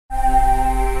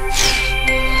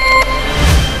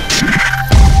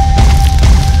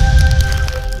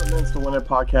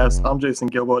podcast. I'm Jason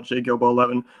Gilbo at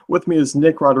JGilbo11. With me is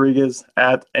Nick Rodriguez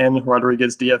at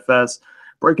NRodriguezDFS,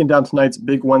 breaking down tonight's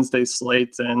big Wednesday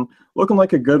slate and looking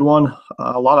like a good one.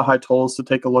 A lot of high totals to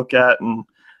take a look at, and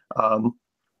all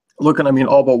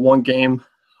but one game,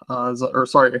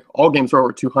 all games are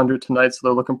over 200 tonight, so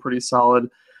they're looking pretty solid.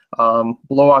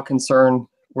 Blowout concern,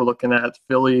 we're looking at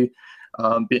Philly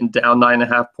being down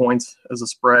 9.5 points as a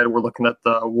spread. We're looking at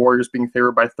the Warriors being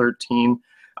favored by 13.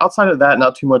 Outside of that,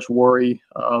 not too much worry.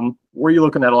 Where are you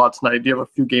looking at a lot tonight? Do you have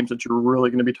a few games that you're really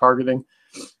going to be targeting?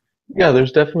 Yeah,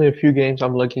 there's definitely a few games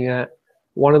I'm looking at.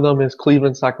 One of them is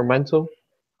Cleveland-Sacramento.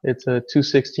 It's a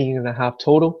 216.5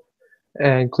 total,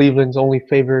 and Cleveland's only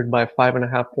favored by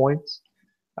 5.5 points.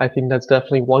 I think that's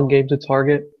definitely one game to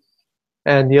target.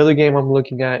 And the other game I'm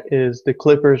looking at is the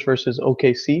Clippers versus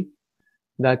OKC.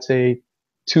 That's a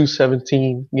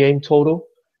 217 game total,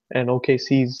 and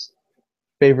OKC's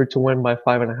favored to win by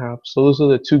 5.5. So those are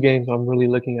the two games I'm really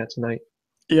looking at tonight.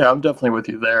 Yeah, I'm definitely with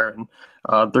you there. And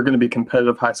they're going to be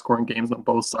competitive, high-scoring games on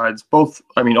both sides.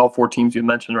 All four teams you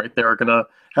mentioned right there are going to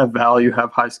have value,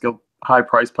 have high-skill,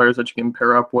 high-price players that you can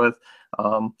pair up with.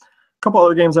 A couple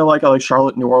other games I like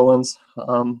Charlotte, New Orleans,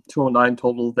 209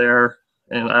 total there.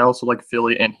 And I also like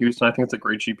Philly and Houston. I think it's a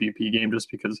great GPP game just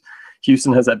because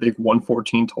Houston has that big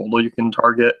 114 total you can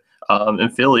target.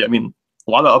 And Philly,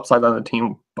 a lot of upside on the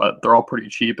team, but they're all pretty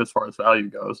cheap as far as value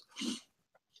goes.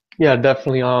 Yeah,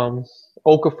 definitely.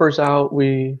 Okafor's out.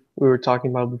 We were talking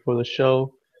about before the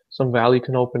show. Some value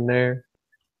can open there.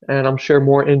 And I'm sure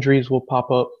more injuries will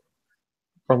pop up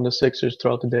from the Sixers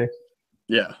throughout the day.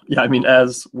 Yeah.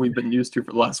 As we've been used to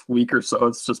for the last week or so,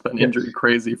 it's just been injury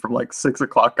crazy from like 6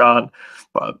 o'clock on.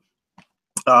 But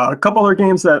a couple other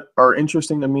games that are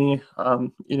interesting to me.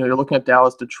 You're looking at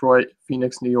Dallas, Detroit,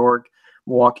 Phoenix, New York,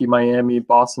 Milwaukee, Miami,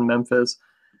 Boston, Memphis.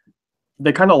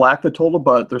 They kind of lack the total,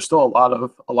 but there's still a lot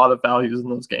of values in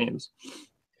those games.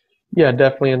 Yeah,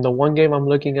 definitely. And the one game I'm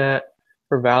looking at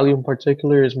for value in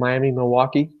particular is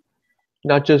Miami-Milwaukee.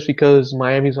 Not just because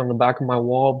Miami's on the back of my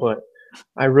wall, but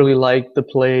I really like the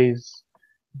plays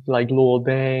like Luol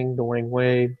Deng, Dwayne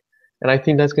Wade, and I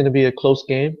think that's going to be a close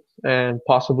game and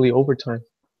possibly overtime.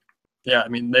 Yeah,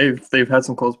 they've had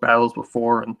some close battles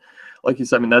before, and like you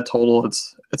said, that total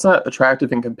it's not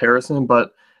attractive in comparison,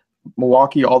 but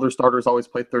Milwaukee, all their starters always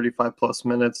play 35 plus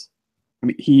minutes.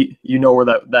 Where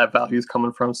that value is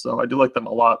coming from, so I do like them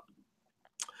a lot.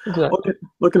 Exactly.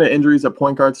 Looking at injuries at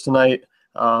point guards tonight,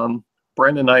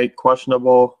 Brandon Knight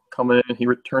questionable coming in. He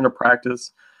returned to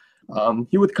practice.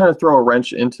 He would kind of throw a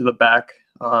wrench into the back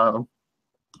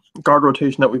guard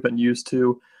rotation that we've been used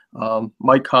to.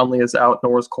 Mike Conley is out.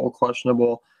 Norris Cole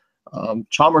questionable.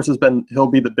 Chalmers he'll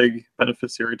be the big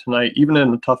beneficiary tonight, even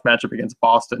in a tough matchup against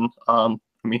Boston.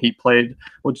 He played,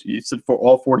 what you said, for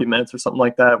all 40 minutes or something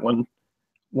like that when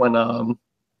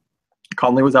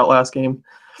Conley was out last game.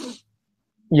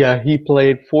 Yeah, he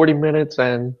played 40 minutes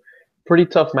and pretty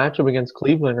tough matchup against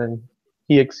Cleveland, and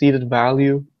he exceeded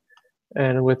value.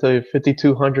 And with a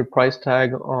 5,200 price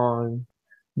tag on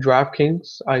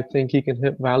DraftKings, I think he can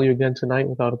hit value again tonight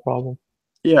without a problem.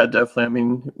 Yeah,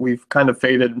 definitely. We've kind of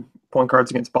faded point guards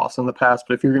against Boston in the past,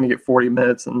 but if you're going to get 40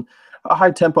 minutes and a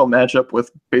high-tempo matchup with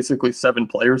basically 7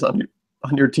 players on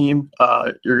your team,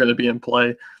 you're going to be in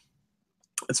play.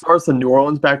 As far as the New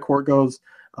Orleans backcourt goes,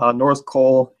 Norris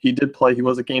Cole, he did play. He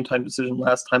was a game-time decision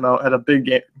last time out. Had a big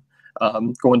game,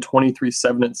 going 23,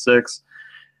 7, and 6.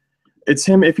 It's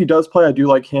him. If he does play, I do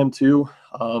like him too.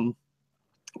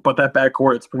 But that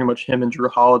backcourt, it's pretty much him and Drew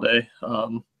Holiday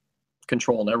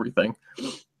controlling everything.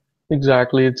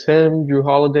 Exactly. It's him, Drew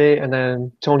Holiday, and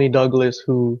then Tony Douglas,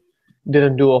 who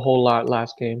didn't do a whole lot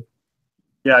last game.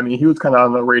 Yeah, he was kind of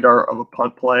on the radar of a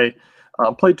punt play.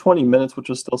 Played 20 minutes, which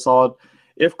was still solid.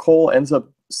 If Cole ends up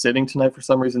sitting tonight for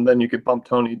some reason, then you could bump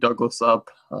Tony Douglas up.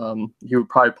 He would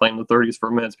probably play in the 30s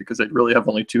for minutes because they'd really have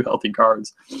only 2 healthy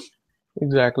guards.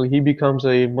 Exactly. He becomes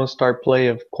a must-start play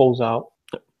if Cole's out.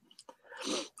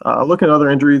 Looking at other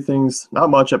injury things, not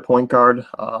much at point guard.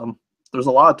 There's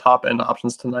a lot of top-end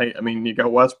options tonight. You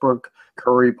got Westbrook,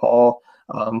 Curry, Paul.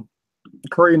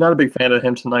 Curry, not a big fan of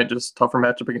him tonight, just tougher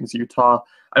matchup against Utah.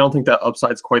 I don't think that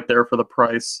upside's quite there for the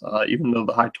price, even though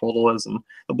the high total is. And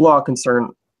the blowout concern,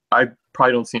 I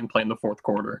probably don't see him play in the fourth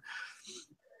quarter.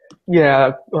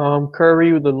 Yeah,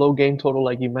 Curry with the low game total,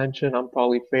 like you mentioned, I'm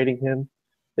probably fading him,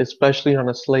 especially on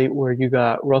a slate where you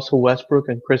got Russell Westbrook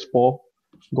and Chris Paul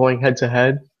going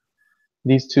head-to-head.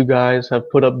 These two guys have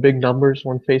put up big numbers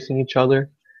when facing each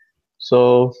other.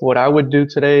 So what I would do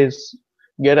today is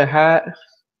get a hat,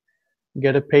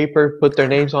 get a paper, put their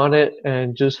names on it,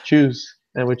 and just choose.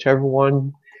 And whichever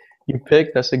one you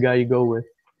pick, that's the guy you go with.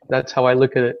 That's how I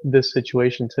look at this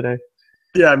situation today.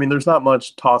 Yeah, I mean, there's not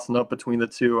much tossing up between the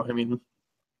two. I mean,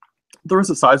 there is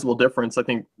a sizable difference. I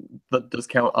think the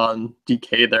discount on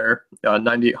DK there,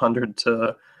 9,800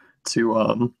 to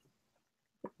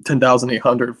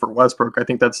 10,800 for Westbrook. I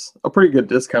think that's a pretty good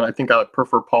discount. I think I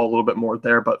prefer Paul a little bit more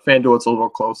there, but FanDuel it's a little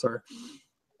closer.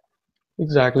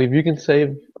 Exactly. If you can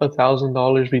save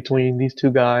 $1,000 between these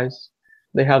two guys,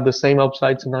 they have the same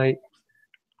upside tonight.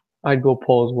 I'd go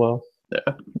Paul as well.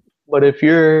 Yeah, But if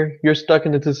you're stuck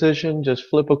in the decision, just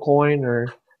flip a coin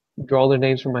or draw their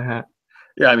names from a hat.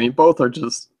 yeah. I mean, both are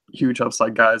just huge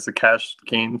upside guys. The cash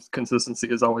game consistency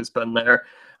has always been there.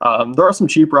 There are some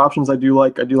cheaper options I do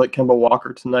like. I do like Kemba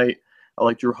Walker tonight. I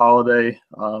like Drew Holiday.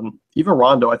 Even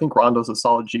Rondo. I think Rondo's a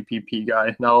solid GPP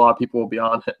guy. Not a lot of people will be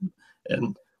on him.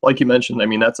 And like you mentioned, I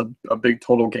mean, that's a big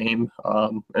total game,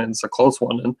 and it's a close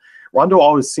one. And Rondo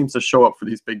always seems to show up for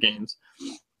these big games.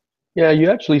 Yeah, you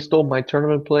actually stole my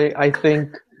tournament play. I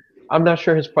think I'm not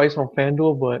sure his price on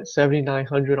FanDuel, but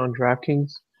 7,900 on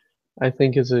DraftKings, I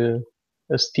think is a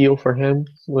steal for him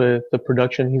with the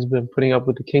production he's been putting up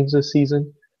with the Kings this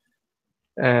season.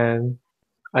 And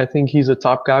I think he's a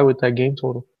top guy with that game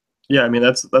total. Yeah, I mean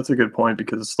that's a good point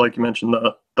because like you mentioned,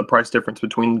 the price difference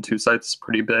between the two sites is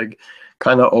pretty big.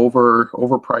 Kind of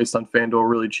overpriced on FanDuel,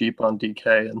 really cheap on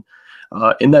DK. And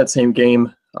in that same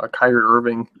game, Kyrie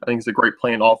Irving, I think is a great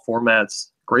play in all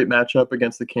formats. Great matchup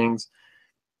against the Kings.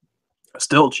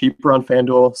 Still cheaper on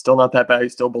FanDuel, still not that bad.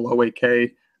 He's still below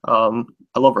 8K.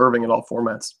 I love Irving in all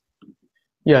formats.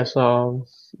 Yes,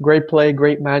 great play,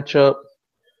 great matchup,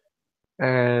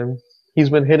 and he's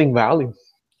been hitting value.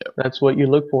 Yep, That's what you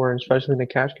look for, especially in the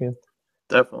cash game.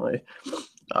 definitely.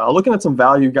 Looking at some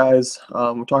value guys,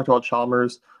 we talked about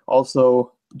Chalmers.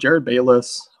 Also, Jared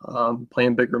Bayless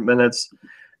playing bigger minutes,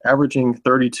 averaging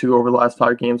 32 over the last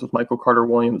 5 games with Michael Carter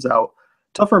Williams out.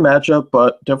 Tougher matchup,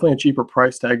 but definitely a cheaper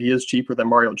price tag. He is cheaper than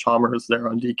Mario Chalmers there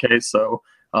on DK, so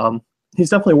he's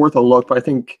definitely worth a look. But I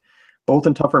think both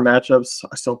in tougher matchups,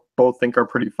 I still both think are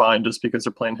pretty fine just because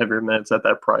they're playing heavier minutes at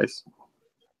that price.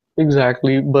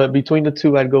 Exactly, but between the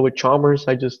two, I'd go with Chalmers.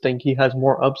 I just think he has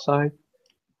more upside.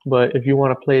 But if you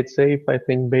want to play it safe, I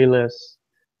think Bayless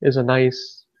is a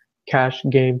nice cash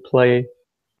game play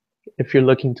if you're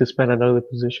looking to spend at other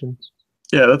positions.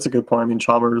 Yeah, that's a good point. I mean,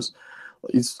 Chalmers,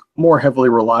 he's more heavily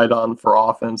relied on for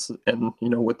offense, and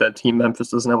with that team,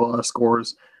 Memphis doesn't have a lot of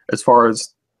scores. As far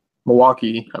as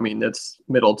Milwaukee, I mean, it's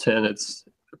Middleton, it's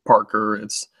Parker,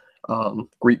 it's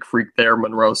Greek Freak there,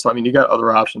 Monroe. So I mean, you got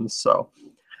other options. So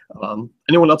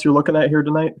anyone else you're looking at here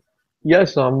tonight?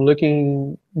 Yes, I'm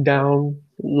looking down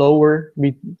lower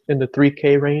in the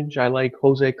 3K range. I like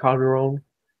Jose Calderon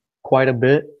quite a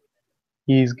bit.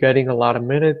 He's getting a lot of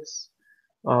minutes.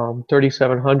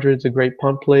 3,700 is a great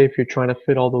punt play if you're trying to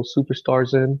fit all those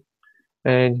superstars in.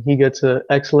 And he gets an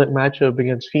excellent matchup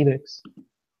against Phoenix,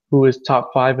 who is top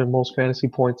 5 in most fantasy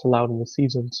points allowed in the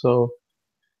season. So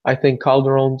I think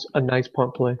Calderon's a nice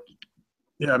punt play.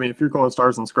 Yeah, I mean, if you're going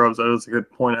stars and scrubs, that is a good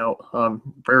point out.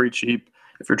 Very cheap.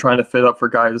 If you're trying to fit up for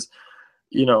guys,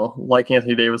 like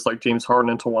Anthony Davis, like James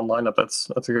Harden into one lineup, that's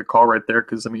a good call right there.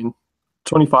 Because I mean,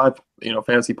 25,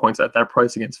 fantasy points at that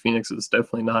price against Phoenix is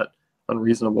definitely not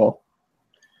unreasonable.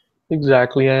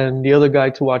 Exactly. And the other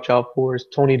guy to watch out for is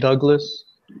Tony Douglas.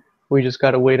 We just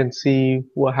got to wait and see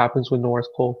what happens with Norris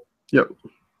Cole. Yep.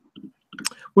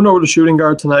 Went over to shooting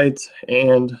guard tonight,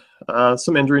 and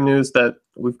some injury news that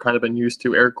we've kind of been used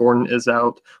to. Eric Gordon is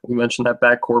out. We mentioned that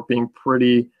backcourt being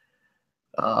pretty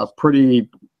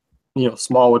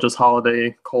small with just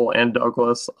Holiday, Cole, and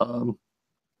Douglas.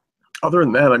 Other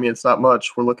than that, I mean, it's not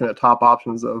much. We're looking at top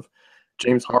options of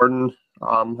James Harden.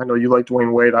 I know you like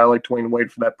Dwayne Wade. I like Dwayne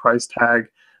Wade for that price tag.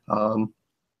 I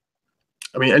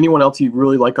mean, anyone else you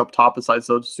really like up top besides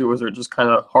those two, or is it just kind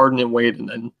of Harden and Wade, and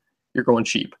then you're going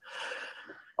cheap?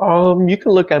 You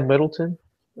can look at Middleton.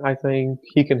 I think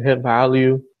he can hit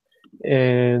value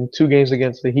in 2 games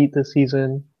against the Heat this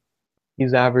season.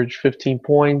 He's averaged 15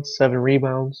 points, 7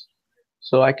 rebounds.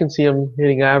 So I can see him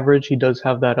hitting average. He does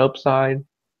have that upside.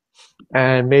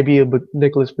 And maybe a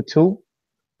Nicholas Batum.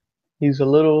 He's a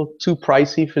little too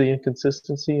pricey for the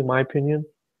inconsistency, in my opinion.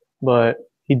 But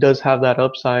he does have that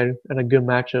upside and a good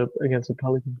matchup against the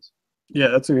Pelicans. Yeah,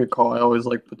 that's a good call. I always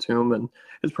like Batum, and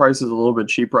his price is a little bit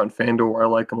cheaper on FanDuel, where I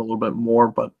like him a little bit more.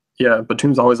 But yeah,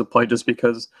 Batum's always a play just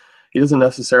because he doesn't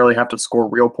necessarily have to score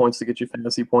real points to get you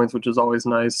fantasy points, which is always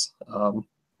nice.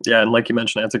 Yeah, and like you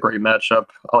mentioned, that's a great matchup.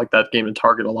 I like that game to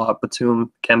target a lot.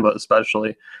 Batum, Kemba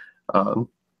especially. Um,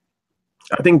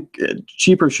 I think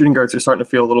cheaper shooting guards you're starting to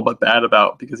feel a little bit bad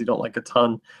about because you don't like a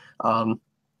ton.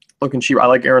 Looking cheap, I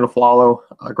like Aaron Aflalo.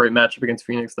 A great matchup against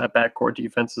Phoenix. That backcourt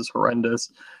defense is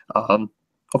horrendous.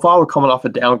 Flalo coming off a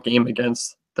down game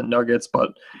against the Nuggets,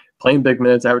 but playing big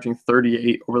minutes, averaging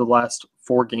 38 over the last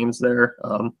 4 games there.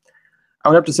 I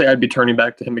would have to say I'd be turning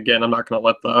back to him again. I'm not going to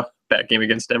let the bad game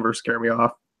against Denver scare me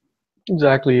off.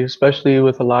 Exactly, especially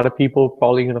with a lot of people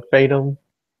probably going to fade him.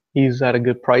 He's at a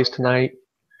good price tonight,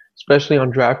 especially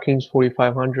on DraftKings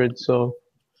 4,500. So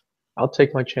I'll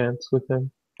take my chance with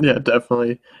him. Yeah,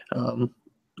 definitely. Um,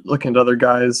 Looking at other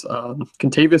guys,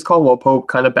 Contavious Caldwell-Pope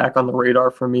kind of back on the radar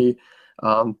for me.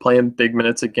 Playing big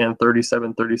minutes again,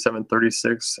 37, 37,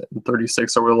 36, and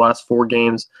 36 over the last 4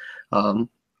 games.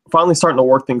 Finally starting to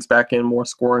work things back in more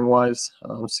scoring-wise.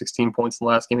 16 points in the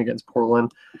last game against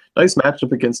Portland. Nice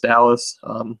matchup against Dallas.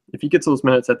 If he gets those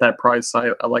minutes at that price,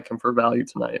 I like him for value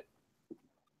tonight.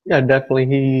 Yeah,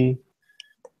 definitely.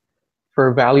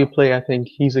 For value play, I think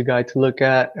he's a guy to look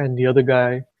at. And the other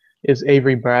guy is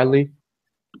Avery Bradley.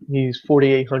 He's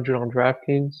 4,800 on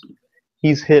DraftKings.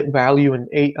 He's hit value in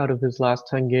 8 out of his last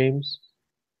 10 games.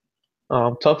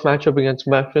 Tough matchup against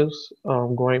Memphis.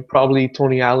 Going probably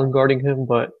Tony Allen guarding him,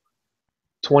 but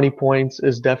 20 points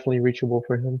is definitely reachable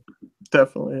for him.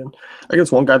 Definitely. And I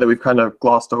guess one guy that we've kind of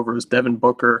glossed over is Devin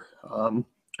Booker.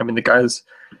 The guy's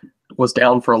was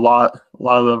down for a lot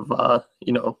of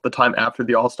the time after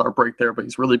the All-Star break there, but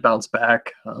he's really bounced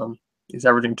back. He's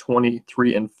averaging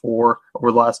 23 and 4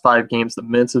 over the last 5 games. The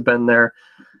minutes have been there.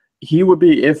 He would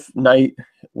be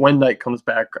when Knight comes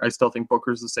back. I still think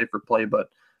Booker's the safer play, but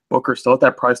Booker still at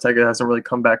that price tag. It hasn't really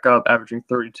come back up, averaging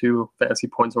 32 fantasy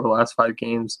points over the last 5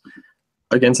 games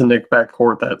against a Knick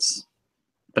backcourt that's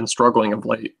been struggling of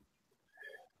late.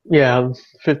 Yeah,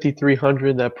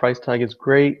 5,300. That price tag is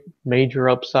great. Major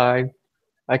upside.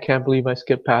 I can't believe I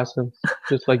skipped past him,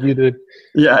 just like you did.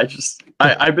 Yeah,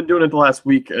 I've been doing it the last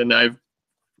week, and I've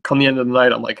come the end of the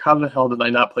night. I'm like, how the hell did I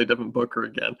not play Devin Booker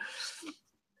again?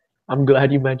 I'm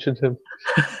glad you mentioned him.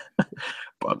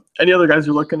 But any other guys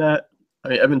you're looking at?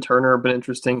 Evan Turner been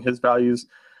interesting. His values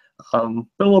been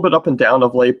a little bit up and down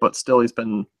of late, but still he's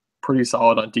been pretty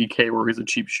solid on DK, where he's a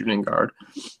cheap shooting guard.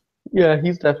 Yeah,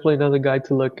 he's definitely another guy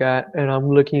to look at, and I'm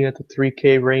looking at the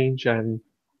 3K range, and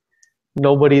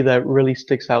nobody that really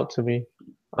sticks out to me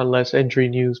unless injury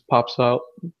news pops out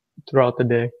throughout the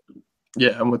day.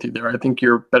 Yeah, I'm with you there. I think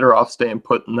you're better off staying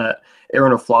put in that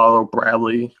Aaron Aflalo,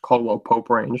 Bradley, Caldwell Pope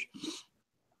range.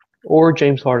 Or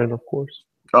James Harden, of course.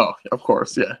 Oh, of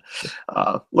course, yeah.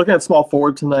 Looking at small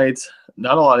forward tonight,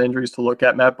 not a lot of injuries to look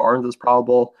at. Matt Barnes is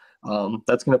probable.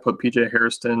 That's going to put PJ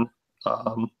Hairston,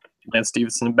 Lance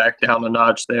Stevenson back down a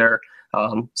notch there.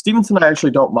 Stevenson, I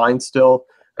actually don't mind still.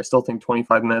 I still think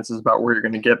 25 minutes is about where you're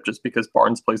going to get, just because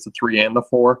Barnes plays the 3 and the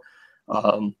 4.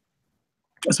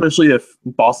 Especially if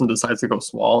Boston decides to go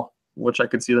small, which I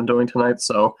could see them doing tonight.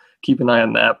 So keep an eye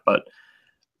on that. But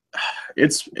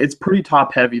it's pretty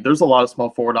top heavy. There's a lot of small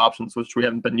forward options, which we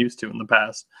haven't been used to in the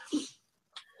past.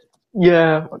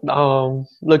 Yeah,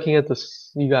 looking at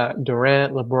this, you got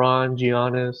Durant, LeBron,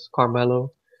 Giannis,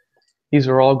 Carmelo. These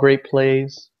are all great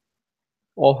plays.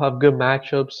 All have good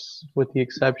matchups, with the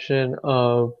exception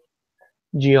of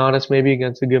Giannis maybe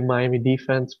against a good Miami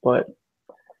defense, but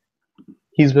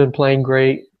he's been playing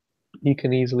great. He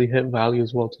can easily hit value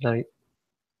as well tonight.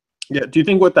 Yeah. Do you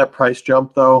think with that price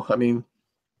jump, though,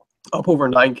 up over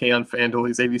 9K on FanDuel,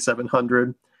 he's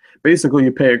 8,700. Basically,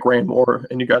 you pay $1,000 more,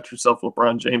 and you got yourself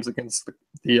LeBron James against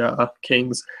the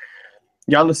Kings.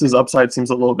 Giannis's upside seems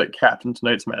a little bit capped in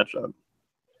tonight's matchup.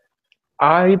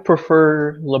 I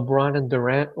prefer LeBron and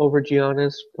Durant over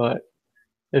Giannis, but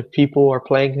if people are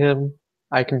playing him,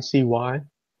 I can see why,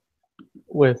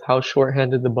 with how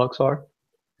shorthanded the Bucks are.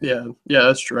 Yeah,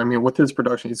 that's true. With his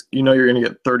production, you're going to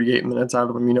get 38 minutes out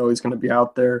of him. He's going to be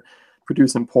out there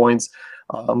producing points.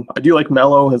 I do like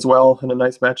Melo as well in a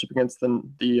nice matchup against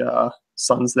the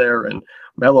Suns there. And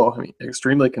Melo,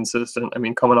 extremely consistent.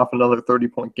 Coming off another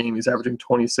 30-point game, he's averaging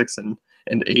 26 and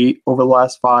 8 over the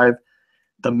last 5.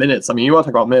 The minutes, you want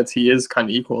to talk about minutes, he is kind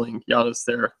of equaling Giannis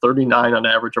there, 39 on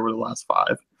average over the last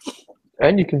 5.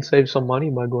 And you can save some money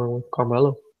by going with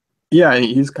Carmelo. Yeah,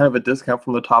 he's kind of a discount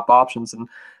from the top options, and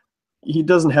he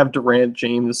doesn't have Durant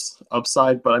James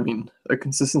upside, but the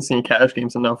consistency in cash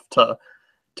games enough to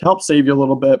help save you a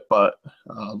little bit. But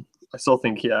I still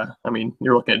think, you're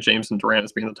looking at James and Durant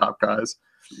as being the top guys.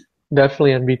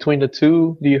 Definitely. And between the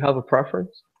two, do you have a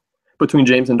preference? Between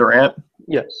James and Durant?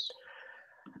 Yes.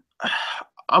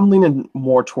 I'm leaning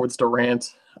more towards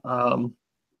Durant,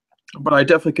 but I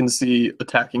definitely can see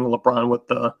attacking LeBron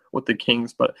with the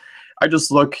Kings. But I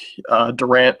just look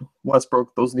Durant,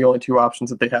 Westbrook. Those are the only 2 options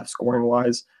that they have scoring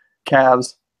wise.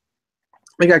 Cavs,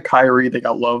 they got Kyrie, they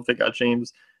got Love, they got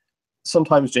James.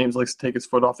 Sometimes James likes to take his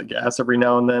foot off the gas every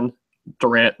now and then.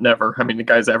 Durant, never. I mean, the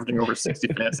guy's averaging over 60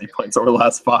 fantasy points over the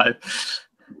last 5.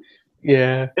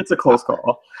 Yeah, It's a close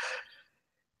call.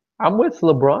 I'm with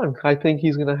LeBron. I think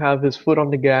he's gonna have his foot on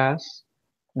the gas.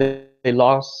 They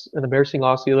lost an embarrassing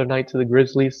loss the other night to the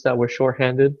Grizzlies that were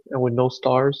shorthanded and with no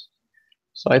stars.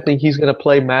 So I think he's gonna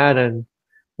play mad, and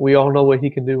we all know what he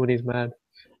can do when he's mad.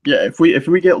 Yeah, if we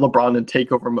get LeBron in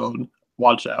takeover mode,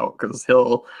 watch out because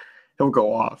he'll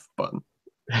go off. But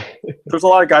there's a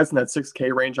lot of guys in that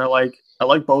 6K range I like. I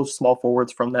like both small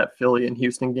forwards from that Philly and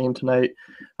Houston game tonight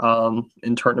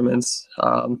in tournaments,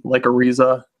 like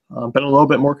Ariza. Been a little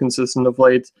bit more consistent of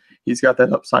late. He's got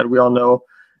that upside we all know.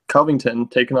 Covington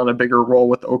taking on a bigger role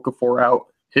with Okafor out.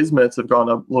 His minutes have gone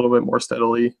up a little bit more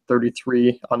steadily,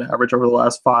 33 on average over the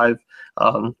last 5,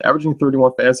 averaging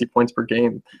 31 fantasy points per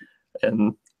game.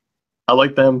 And I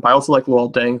like them. I also like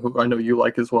Luol Deng, who I know you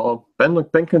like as well.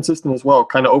 Been consistent as well.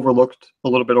 Kind of overlooked a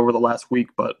little bit over the last week,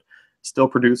 but still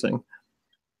producing.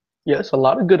 Yes, a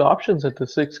lot of good options at the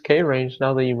 6K range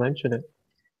now that you mention it.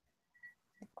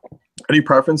 Any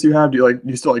preference you have? Do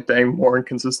you still like Deng more in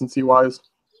consistency wise?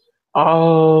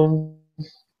 Um,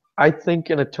 I think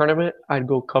in a tournament I'd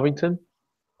go Covington,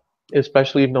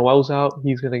 especially if Noel's out.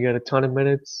 He's gonna get a ton of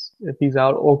minutes. If he's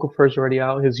out, Okafor's already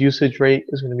out. His usage rate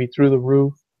is gonna be through the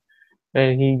roof,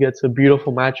 and he gets a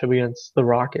beautiful matchup against the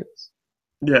Rockets.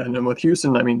 Yeah, and then with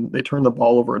Houston, I mean, they turn the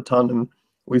ball over a ton, and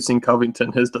we've seen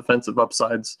Covington, his defensive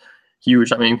upside's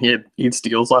huge. I mean, he had 8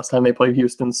 steals last time they played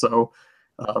Houston, so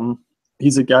um,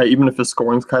 he's a guy, even if his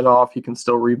scoring's kind of off, he can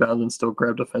still rebound and still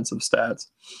grab defensive stats.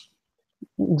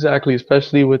 Exactly,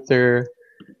 especially with their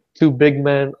two big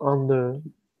men on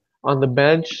the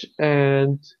bench.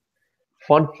 And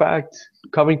fun fact,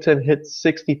 Covington hit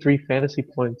 63 fantasy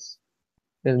points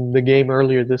in the game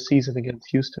earlier this season against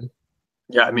Houston.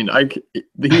 Yeah, I mean,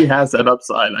 he has that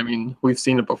upside. I mean, we've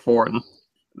seen it before, and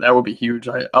that would be huge.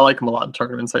 I like him a lot in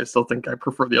tournaments. I still think I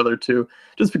prefer the other two,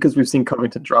 just because we've seen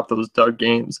Covington drop those dud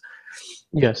games.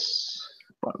 Yes.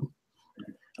 But,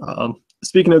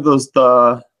 speaking of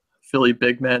the Philly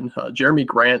big men, Jeremy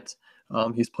Grant,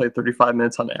 he's played 35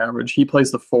 minutes on average. He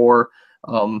plays the 4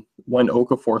 when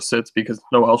Okafor sits because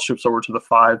Noel shifts over to the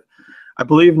 5. I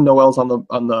believe Noel's on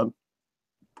the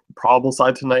probable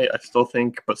side tonight, I still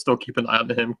think, but still keep an eye on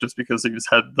him just because he's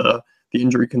had the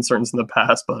injury concerns in the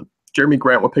past. But Jeremy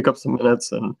Grant will pick up some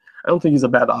minutes, and I don't think he's a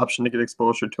bad option to get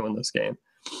exposure to in this game.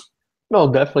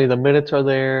 No, definitely. The minutes are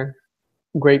there.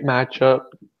 Great matchup.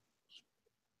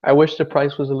 I wish the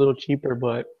price was a little cheaper,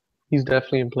 but he's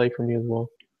definitely in play for me as well.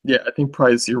 Yeah, I think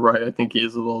Price, you're right. I think he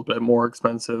is a little bit more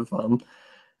expensive. And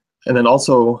then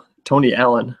also Tony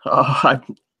Allen.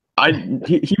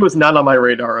 He was not on my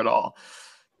radar at all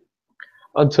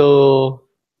Until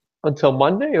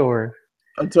Monday or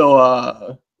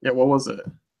until yeah, what was it?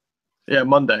 Yeah,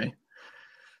 Monday.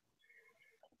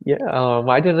 yeah,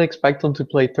 I didn't expect him to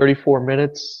play 34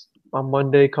 minutes on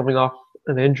Monday coming off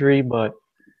an injury, but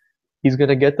he's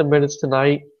gonna get the minutes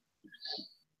tonight.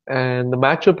 And the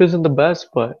matchup isn't the best,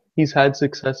 but he's had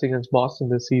success against Boston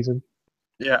this season.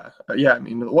 Yeah. I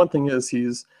mean, the one thing is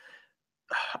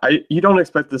you don't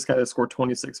expect this guy to score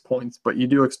 26 points, but you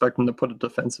do expect him to put up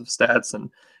defensive stats and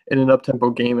in an up-tempo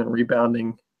game and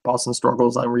rebounding. Boston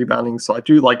struggles on rebounding, so I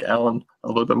do like Allen a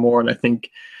little bit more. And I think,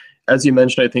 as you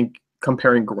mentioned, I think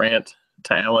comparing Grant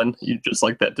to Allen, you just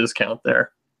like that discount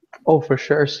there. Oh, for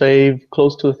sure, save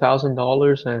close to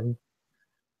 $1,000, and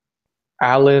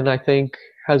Allen, I think,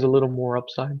 has a little more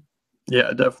upside. Yeah,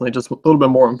 definitely, just a little bit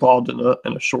more involved in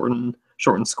a shortened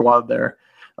squad there.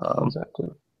 Exactly.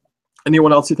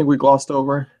 Anyone else you think we glossed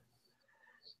over?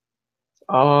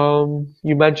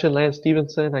 You mentioned Lance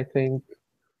Stevenson. I think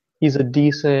he's a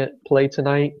decent play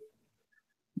tonight.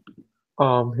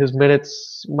 His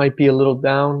minutes might be a little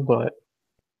down, but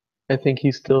I think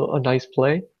he's still a nice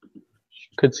play.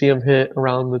 Could see him hit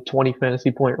around the 20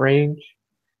 fantasy point range.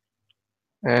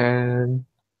 And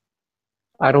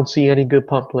I don't see any good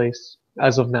pump plays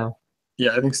as of now.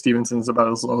 Yeah, I think Stevenson's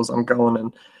about as low as I'm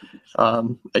going.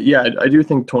 And yeah, I do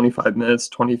think 25 minutes,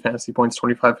 20 fantasy points,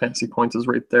 25 fantasy points is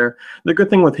right there. The good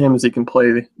thing with him is he can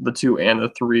play the 2 and the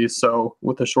 3. So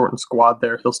with a shortened squad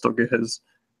there, he'll still get his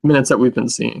minutes that we've been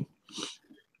seeing.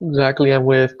 Exactly. And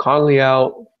with Conley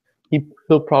out,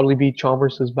 he'll probably be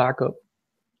Chalmers' backup.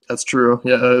 That's true.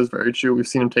 Yeah, that is very true. We've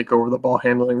seen him take over the ball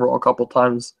handling role a couple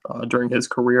times during his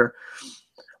career.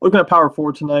 Looking at power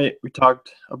forward tonight, we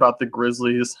talked about the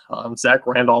Grizzlies. Zach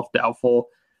Randolph doubtful.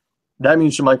 That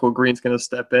means JaMychal Green's going to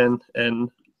step in, and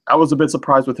I was a bit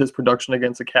surprised with his production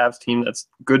against a Cavs team that's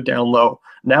good down low.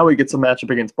 Now he gets a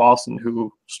matchup against Boston,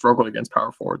 who struggled against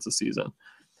power forwards this season.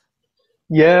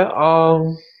 Yeah,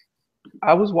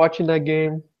 I was watching that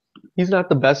game. he's not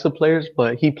the best of players,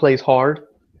 but he plays hard,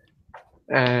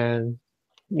 and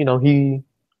he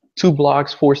 2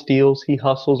 blocks, 4 steals. He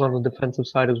hustles on the defensive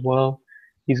side as well.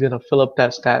 He's gonna fill up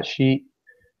that stat sheet.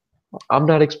 I'm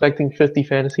not expecting 50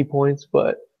 fantasy points,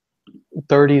 but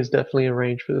 30 is definitely a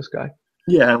range for this guy.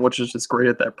 Yeah, which is just great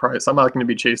at that price. I'm not going to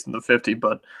be chasing the 50,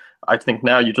 but I think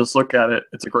now you just look at it,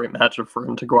 it's a great matchup for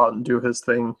him to go out and do his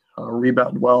thing,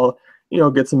 rebound well,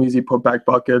 get some easy putback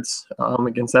buckets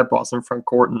against that Boston front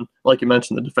court. And like you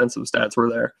mentioned, the defensive stats were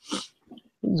there.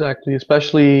 Exactly,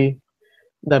 especially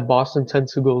that Boston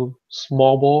tends to go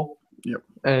small ball, Yep.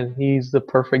 and he's the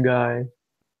perfect guy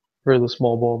for the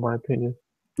small ball, in my opinion.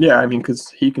 Yeah, I mean, because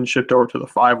he can shift over to the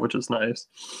 5, which is nice.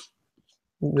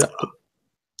 Exactly.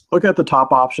 Look at the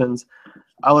top options.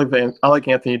 I like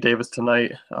Anthony Davis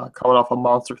tonight, coming off a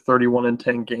monster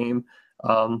 31-10 game.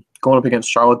 Going up against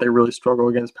Charlotte, they really struggle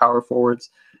against power forwards.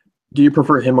 Do you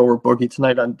prefer him over Boogie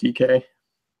tonight on DK?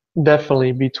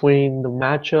 Definitely between the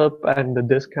matchup and the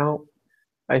discount,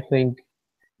 I think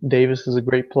Davis is a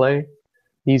great play.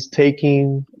 He's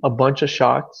taking a bunch of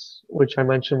shots, which I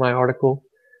mentioned in my article.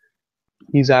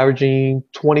 He's averaging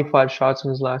 25 shots in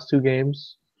his last 2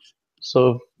 games.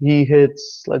 So if he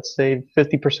hits, let's say,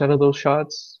 50% of those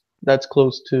shots, that's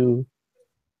close to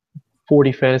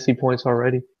 40 fantasy points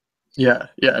already. Yeah.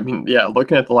 I mean, yeah,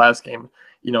 looking at the last game,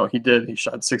 he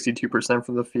shot 62%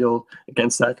 from the field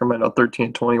against Sacramento,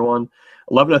 13-21,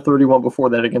 11-31 before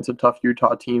that against a tough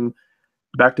Utah team.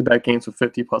 Back-to-back games with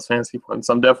 50-plus fantasy points.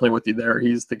 I'm definitely with you there.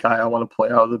 He's the guy I want to play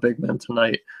out of the big men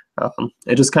tonight.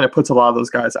 It just kind of puts a lot of those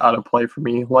guys out of play for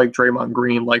me, like Draymond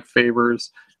Green, like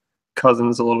Favors,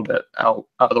 Cousins a little bit out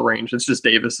of the range. It's just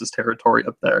Davis's territory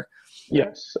up there.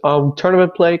 Yes.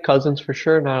 Tournament play, Cousins for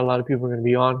sure. Not a lot of people are going to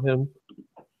be on him.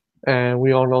 And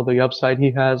we all know the upside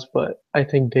he has, but I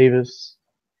think Davis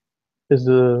is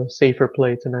the safer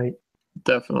play tonight.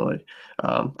 Definitely.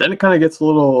 Then it kind of gets a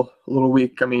little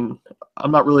weak. I mean, I'm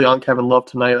not really on Kevin Love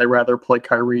tonight. I'd rather play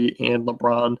Kyrie and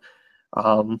LeBron.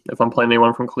 If I'm playing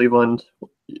anyone from Cleveland,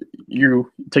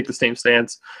 you take the same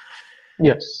stance.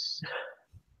 Yes.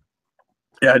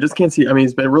 Yeah, I just can't see. I mean,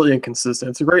 he's been really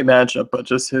inconsistent. It's a great matchup, but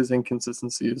just his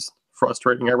inconsistency is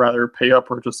frustrating. I'd rather pay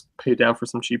up or just pay down for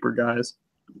some cheaper guys.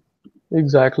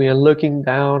 Exactly. And looking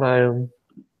down,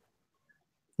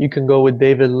 you can go with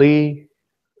David Lee,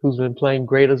 who's been playing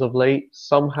great as of late.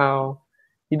 Somehow,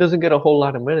 he doesn't get a whole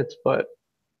lot of minutes, but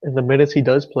in the minutes he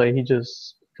does play, he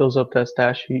just fills up that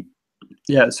stat sheet.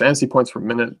 Yeah, his fantasy points per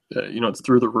minute, it's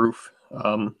through the roof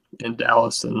in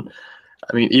Dallas. And,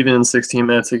 I mean, even in 16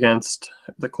 minutes against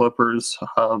the Clippers,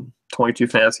 22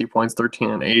 fantasy points,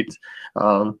 13 and 8.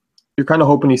 You're kind of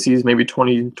hoping he sees maybe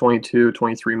 20, 22,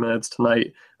 23 minutes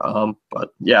tonight.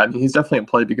 But, yeah, I mean, he's definitely in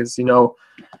play because,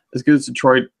 as good as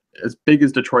Detroit, as big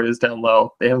as Detroit is down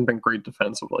low, they haven't been great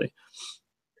defensively.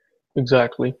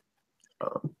 Exactly.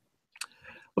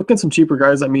 Looking at some cheaper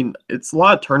guys, I mean, it's a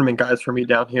lot of tournament guys for me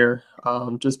down here,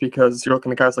 just because you're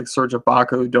looking at guys like Serge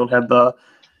Ibaka who don't have the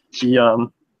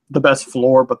best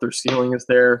floor, but their ceiling is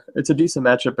there. It's a decent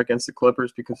matchup against the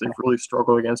Clippers because they've really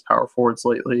struggled against power forwards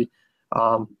lately.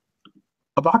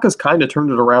 Ibaka's kind of turned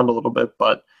it around a little bit,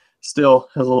 but still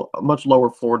has a much lower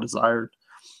floor desired.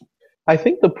 I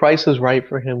think the price is right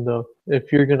for him, though,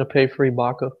 if you're going to pay for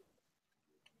Ibaka.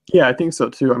 Yeah, I think so,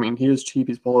 too. I mean, he is cheap.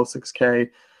 He's below 6K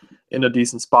in a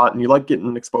decent spot, and you like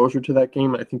getting exposure to that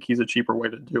game. I think he's a cheaper way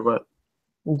to do it.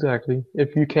 Exactly.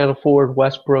 If you can't afford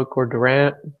Westbrook or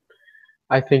Durant,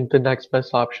 I think the next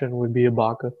best option would be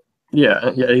Ibaka.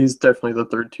 Yeah, he's definitely the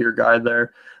third-tier guy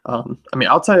there. I mean,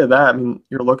 outside of that, I mean,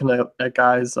 you're looking at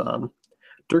guys.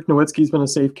 Dirk Nowitzki's been a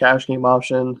safe cash game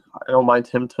option. I don't mind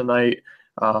him tonight.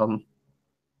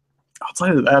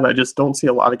 Outside of that, I just don't see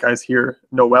a lot of guys here.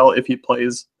 Noel, if he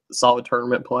plays solid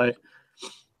tournament play.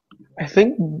 I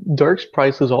think Dirk's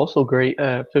price is also great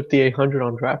at 5,800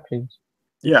 on DraftKings.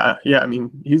 Yeah. I mean,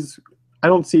 I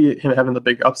don't see him having the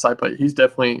big upside, but he's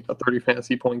definitely a 30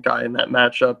 fantasy point guy in that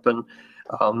matchup. And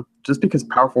just because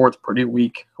power forward's pretty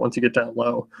weak once you get down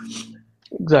low.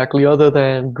 Exactly, other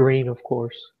than Green, of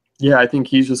course. Yeah, I think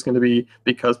he's just going to be,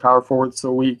 because power forward's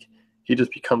so weak, he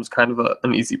just becomes kind of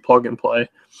an easy plug and play.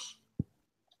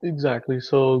 Exactly.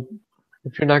 So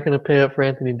if you're not going to pay up for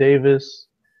Anthony Davis,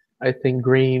 I think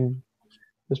Green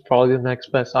is probably the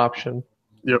next best option.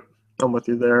 Yep, I'm with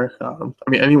you there. I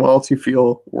mean, anyone else you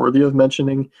feel worthy of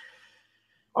mentioning?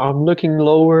 I'm looking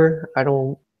lower.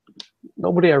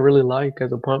 Nobody I really like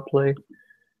as a punt play.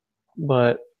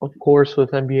 But of course, with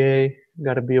NBA,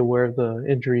 got to be aware of the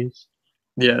injuries.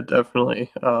 Yeah,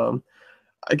 definitely.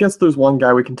 I guess there's one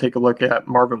guy we can take a look at,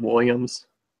 Marvin Williams,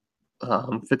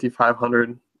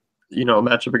 5,500,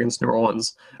 matchup against New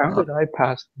Orleans. How did I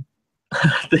pass?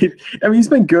 I mean, he's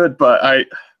been good, but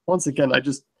once again,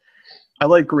 I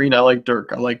like Green, I like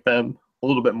Dirk, I like them a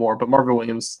little bit more, but Marvin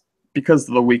Williams, because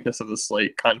of the weakness of the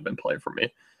slate, kind of in play for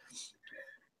me.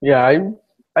 Yeah,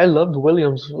 I loved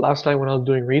Williams last night when I was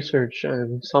doing research,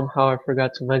 and somehow I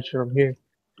forgot to mention him here.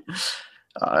 He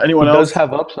Anyone does else?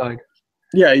 have upside.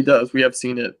 Yeah, he does. We have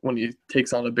seen it when he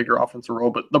takes on a bigger offensive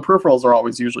role, but the peripherals are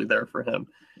always usually there for him.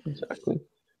 Exactly.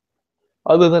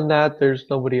 Other than that, there's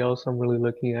nobody else I'm really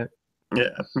looking at. Yeah,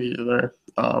 me either.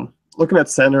 Looking at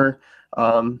center,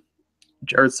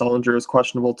 Jared Sullinger is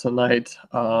questionable tonight.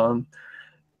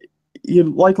 You'd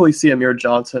likely see Amir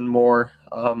Johnson more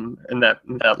in that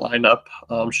lineup,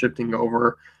 shifting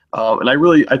over. And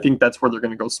I think that's where they're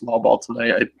going to go small ball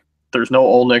tonight. There's no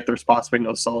Olnick. There's possibly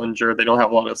no Sullinger. They don't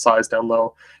have a lot of size down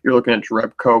low. You're looking at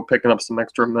Drebko picking up some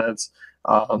extra minutes.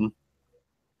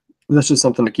 That's just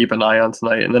something to keep an eye on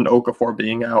tonight. And then Okafor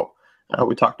being out.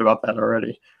 We talked about that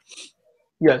already.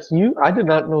 Yes, I did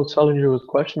not know Sullinger was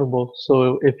questionable.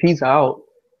 So if he's out,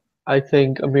 I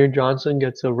think Amir Johnson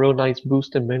gets a real nice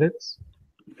boost in minutes,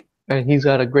 and he's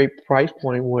at a great price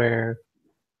point where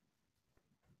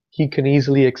he can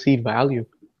easily exceed value.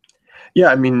 Yeah,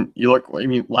 I mean,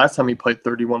 last time he played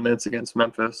 31 minutes against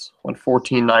Memphis, went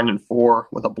 14, 9, and 4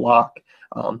 with a block.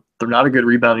 They're not a good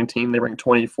rebounding team. They rank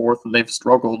 24th, and they've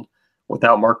struggled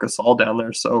without Marcus All down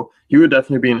there. So he would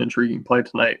definitely be an intriguing play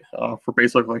tonight for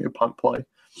basically like a punt play.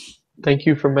 Thank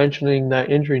you for mentioning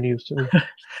that injury news to me.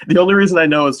 The only reason I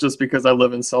know is just because I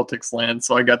live in Celtics land,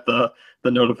 so I got the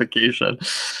notification.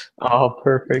 Oh,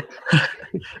 perfect.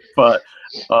 But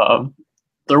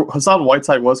Hassan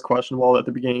Whiteside was questionable at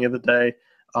the beginning of the day.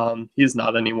 He's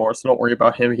not anymore, so don't worry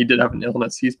about him. He did have an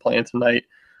illness. He's playing tonight.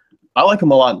 I like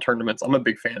him a lot in tournaments. I'm a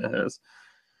big fan of his.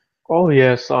 Oh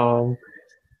yes.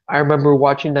 I remember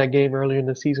watching that game earlier in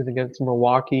the season against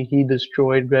Milwaukee. He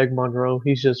destroyed Greg Monroe.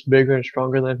 He's just bigger and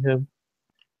stronger than him.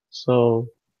 So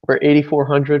for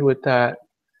 8,400 with that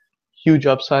huge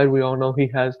upside we all know he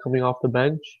has coming off the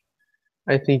bench,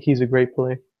 I think he's a great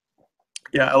play.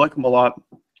 Yeah, I like him a lot.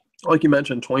 Like you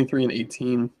mentioned, 23 and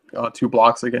 18, 2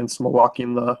 blocks against Milwaukee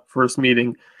in the first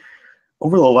meeting.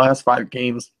 Over the last 5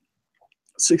 games,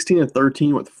 16 and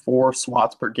 13 with 4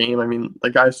 swats per game. I mean, the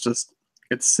guy's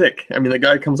it's sick. I mean, the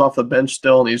guy comes off the bench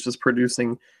still, and he's just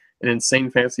producing an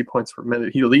insane fantasy points per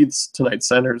minute. He leads tonight's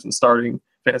centers and starting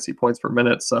fantasy points per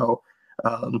minute. So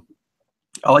I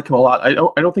like him a lot. I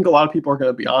don't think a lot of people are going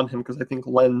to be on him because I think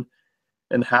Len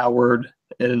and Howard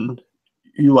and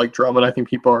you like Drummond. I think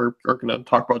people are going to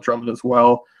talk about Drummond as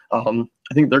well. I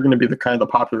think they're going to be the kind of the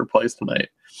popular plays tonight.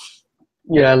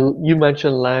 Yeah, you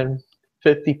mentioned Len,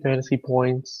 50 fantasy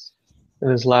points in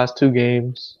his last 2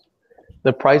 games.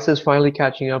 The price is finally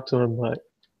catching up to him, but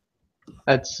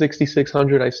at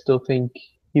 6,600, I still think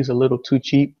he's a little too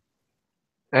cheap.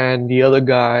 And the other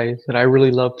guy that I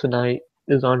really love tonight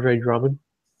is Andre Drummond.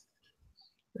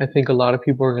 I think a lot of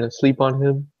people are going to sleep on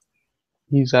him.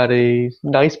 He's at a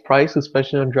nice price,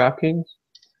 especially on DraftKings.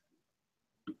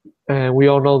 And we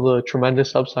all know the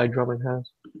tremendous upside Drummond has.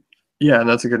 Yeah, and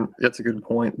that's a good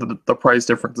point. The price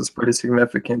difference is pretty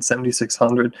significant,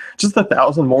 7,600, just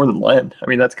 1,000 more than Len. I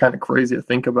mean, that's kind of crazy to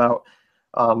think about,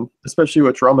 especially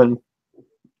with Drummond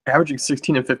averaging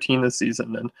 16 and 15 this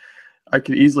season, and I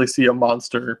could easily see a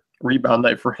monster rebound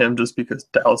night for him just because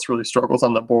Dallas really struggles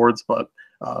on the boards. But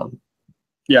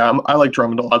yeah, I like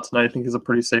Drummond a lot tonight. I think he's a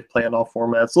pretty safe play in all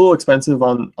formats. It's a little expensive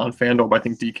on FanDuel, but I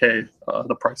think DK,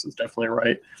 the price is definitely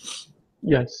right.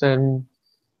 Yes, and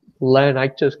Len, I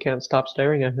just can't stop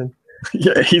staring at him.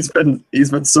 Yeah, he's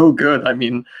been so good. I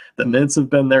mean, the minutes have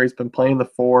been there. He's been playing the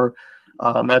 4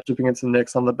 matchup against the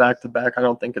Knicks on the back-to-back. I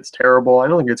don't think it's terrible. I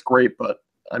don't think it's great, but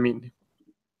I mean,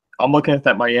 I'm looking at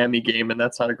that Miami game, and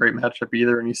that's not a great matchup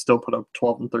either. And he still put up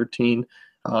 12 and 13.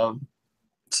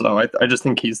 So I just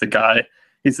think he's the guy.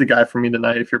 He's the guy for me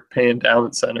tonight if you're paying down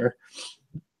at center.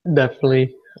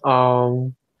 Definitely.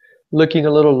 Looking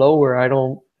a little lower, I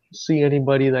don't see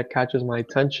anybody that catches my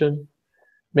attention.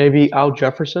 Maybe Al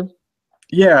Jefferson.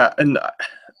 Yeah, and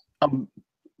I'm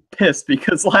pissed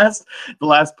because the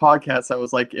last podcast I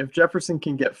was like, if Jefferson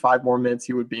can get 5 more minutes,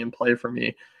 he would be in play for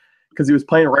me because he was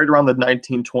playing right around the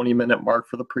 19-20 minute mark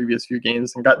for the previous few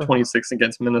games and got 26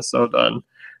 against Minnesota. And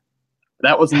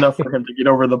that was enough for him to get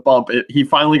over the bump. He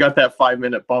finally got that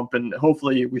 5-minute bump, and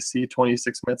hopefully we see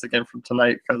 26 minutes again from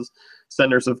tonight because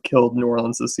centers have killed New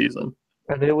Orleans this season.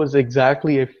 And it was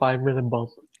exactly a 5-minute bump.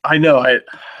 I know. Either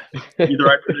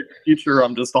I predict the future or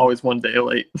I'm just always one day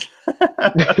late.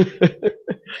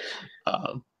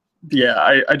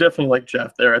 Yeah, I definitely like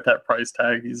Jeff there at that price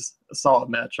tag. He's a solid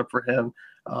matchup for him.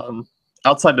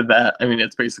 Outside of that, I mean,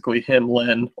 it's basically him,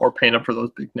 Len, or paying up for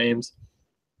those big names.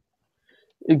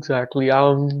 Exactly.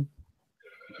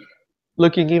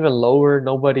 Looking even lower,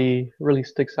 nobody really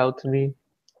sticks out to me.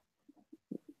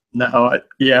 No,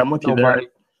 yeah, I'm with you there. Nobody.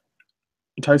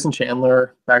 Tyson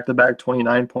Chandler, back-to-back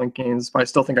 29-point games, but I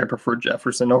still think I prefer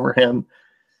Jefferson over him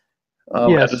at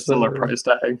a Yes, similar price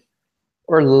tag.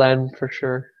 or Len for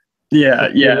sure. Yeah,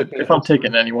 If you're yeah. looking If at I'm the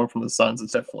taking three. anyone from the Suns,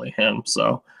 it's definitely him.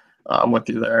 So I'm with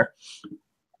you there.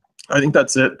 I think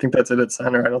that's it. I think that's it at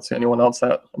center. I don't see anyone else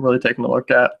that I'm really taking a look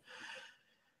at.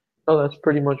 Oh, that's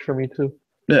pretty much for me too.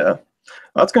 Yeah.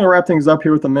 That's going to wrap things up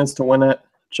here with the minutes to win it.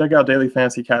 Check out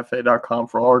dailyfantasycafe.com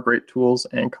for all our great tools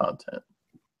and content.